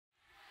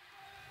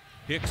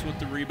Hicks with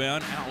the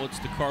rebound, outlets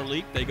to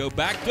Carleek. They go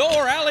back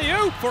door,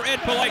 alley-oop for Ed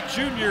Polite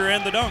Jr.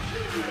 and the dunk.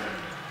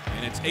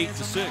 And it's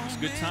 8-6.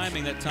 Good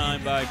timing that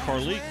time by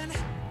Carleek.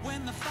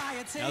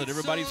 Now that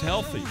everybody's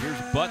healthy,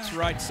 here's Butts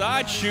right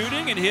side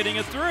shooting and hitting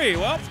a three.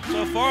 Well,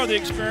 so far the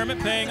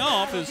experiment paying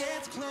off is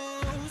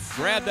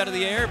grabbed out of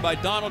the air by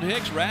Donald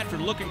Hicks.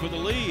 Radford looking for the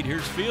lead.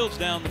 Here's Fields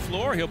down the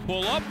floor. He'll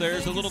pull up.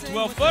 There's a little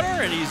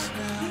 12-footer, and he's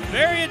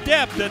very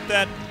adept at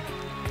that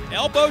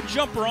elbow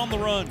jumper on the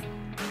run.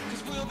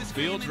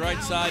 Fields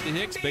right side to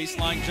Hicks.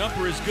 Baseline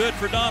jumper is good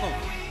for Donald.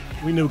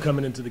 We knew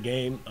coming into the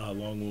game,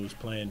 Longwood was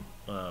playing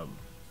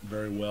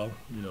very well.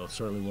 You know,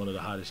 certainly one of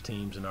the hottest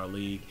teams in our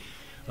league.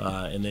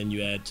 And then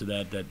you add to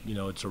that, you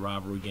know, it's a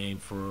rivalry game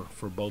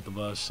for both of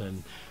us.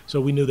 And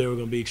so we knew they were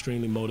going to be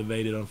extremely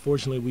motivated.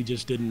 Unfortunately, we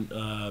just didn't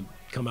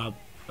come out,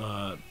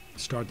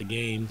 start the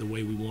game the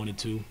way we wanted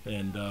to.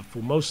 And for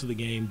most of the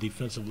game,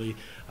 defensively,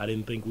 I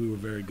didn't think we were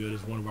very good.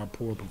 It's one of our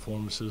poor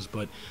performances.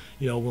 But,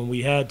 you know, when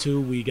we had to,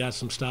 we got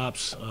some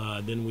stops.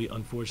 Then we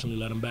unfortunately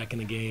let them back in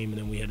the game, and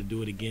then we had to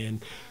do it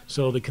again.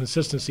 So the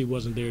consistency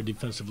wasn't there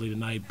defensively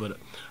tonight. But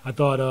I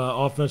thought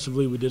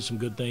offensively we did some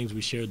good things.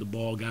 We shared the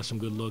ball, got some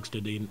good looks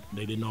that they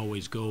didn't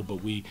always go,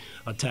 but we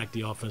attacked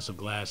the offensive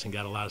glass and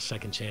got a lot of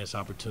second chance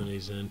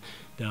opportunities. And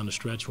down the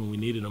stretch when we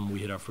needed them, we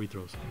hit our free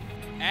throws.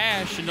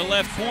 Ash in the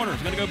left corner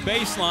is going to go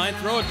baseline,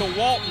 throw it to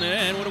Walton,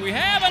 and what do we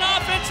have? An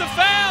offensive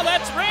foul.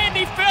 That's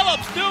Randy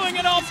Phillips doing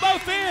it on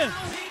both ends.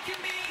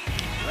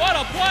 What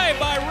a play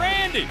by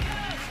Randy.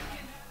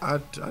 I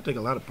take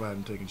a lot of pride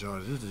in taking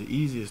charges. This is the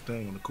easiest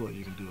thing on the court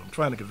you can do. I'm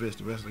trying to convince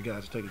the rest of the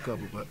guys to take a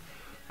couple, but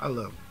I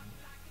love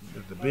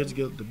them. The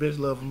bench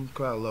love them, the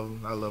crowd love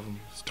them, I love them.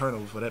 It's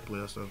turnover for that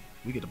player, so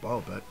we get the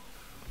ball back.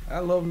 I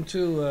love him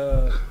too.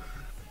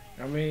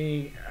 I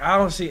mean,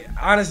 honestly,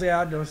 I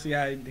don't see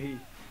how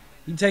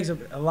he takes up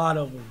a lot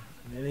of them,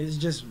 and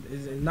it's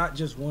not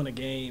just one a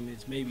game.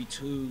 It's maybe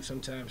two,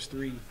 sometimes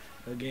three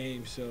a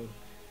game. So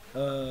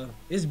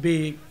it's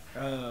big.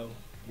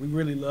 We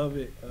really love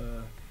it.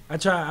 I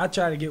try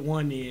to get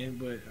one in,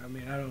 but I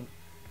mean,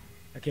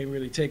 I can't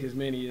really take as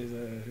many as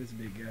this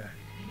big guy.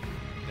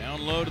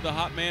 Down low to the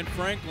hot man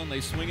Franklin.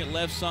 They swing it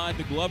left side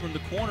to Glover in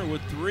the corner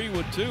with three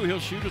with two. He'll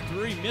shoot a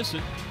three, miss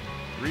it.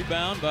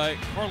 Rebound by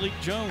Carleek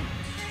Jones.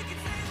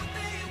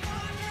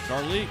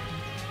 Carleek,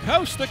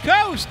 coast to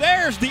coast.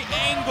 There's the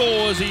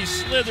angle as he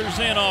slithers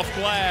in off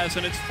glass,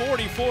 and it's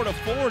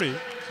 44-40.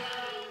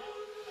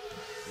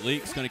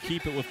 Leek's going to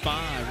keep it with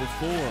 5 with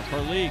 4.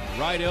 Carleek,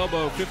 right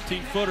elbow,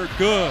 15-footer,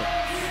 good.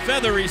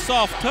 Feathery,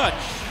 soft touch.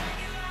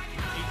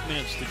 8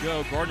 minutes to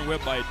go.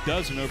 Gardner-Webb by a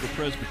dozen over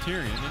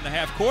Presbyterian. In the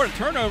half court, a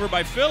turnover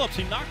by Phillips.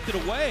 He knocked it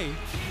away.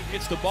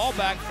 Gets the ball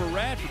back for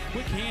Radford.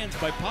 Quick hands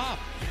by Pop.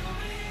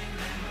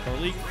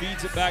 Carleek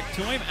feeds it back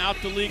to him. Out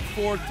to Leek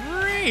for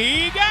 3.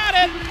 He got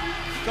it.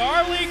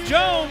 Carleek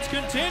Jones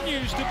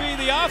continues to be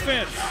the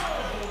offense.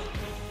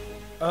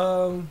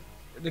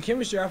 The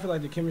chemistry, I feel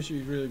like the chemistry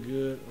is really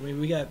good. I mean,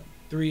 we got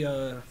 3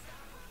 to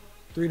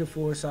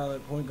 4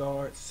 solid point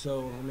guards.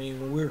 So I mean,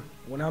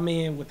 when I'm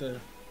in with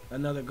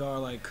another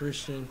guard like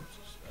Christian,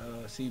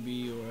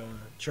 CB or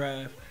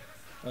Trav,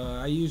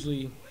 I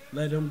usually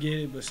let them get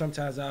it, but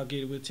sometimes I'll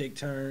get it. We'll take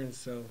turns.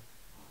 So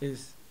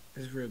it's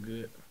real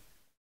good.